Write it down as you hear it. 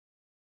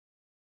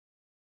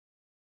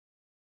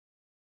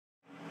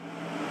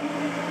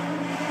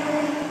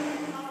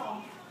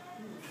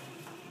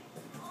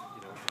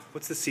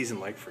What's the season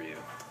like for you?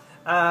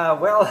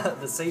 Well,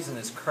 the season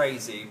is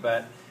crazy,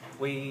 but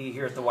we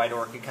here at the White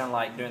Orchid kind of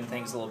like doing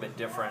things a little bit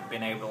different,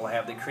 being able to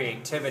have the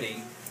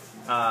creativity.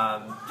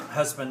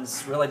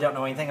 Husbands really don't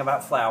know anything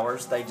about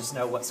flowers, they just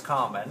know what's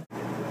common.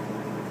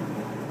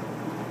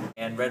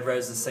 And red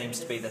roses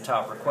seems to be the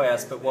top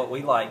request, but what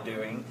we like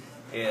doing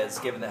is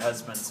giving the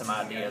husband some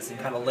ideas and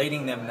kind of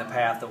leading them in the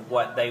path of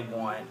what they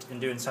want and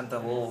doing something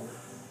a little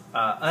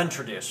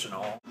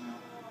untraditional.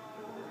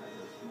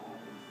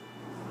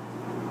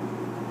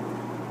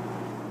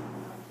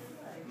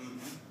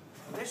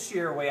 This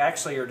year we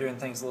actually are doing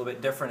things a little bit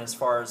different as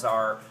far as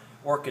our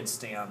orchid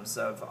stems,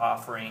 of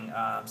offering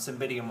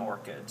cymbidium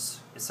orchids.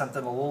 It's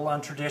something a little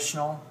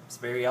untraditional, it's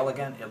very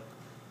elegant, it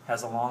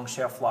has a long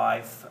shelf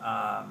life,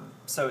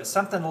 so it's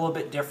something a little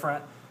bit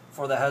different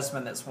for the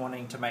husband that's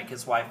wanting to make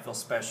his wife feel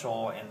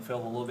special and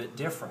feel a little bit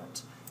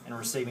different, and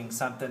receiving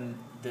something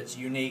that's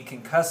unique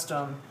and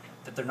custom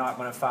that they're not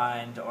going to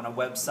find on a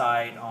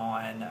website,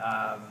 on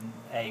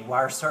a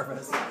wire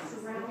service.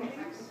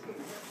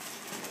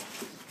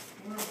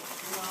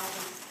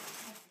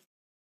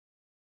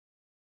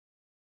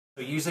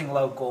 So using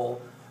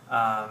local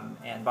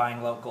and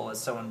buying local is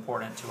so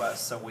important to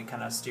us, so we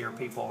kind of steer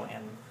people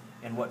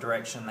in what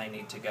direction they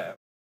need to go.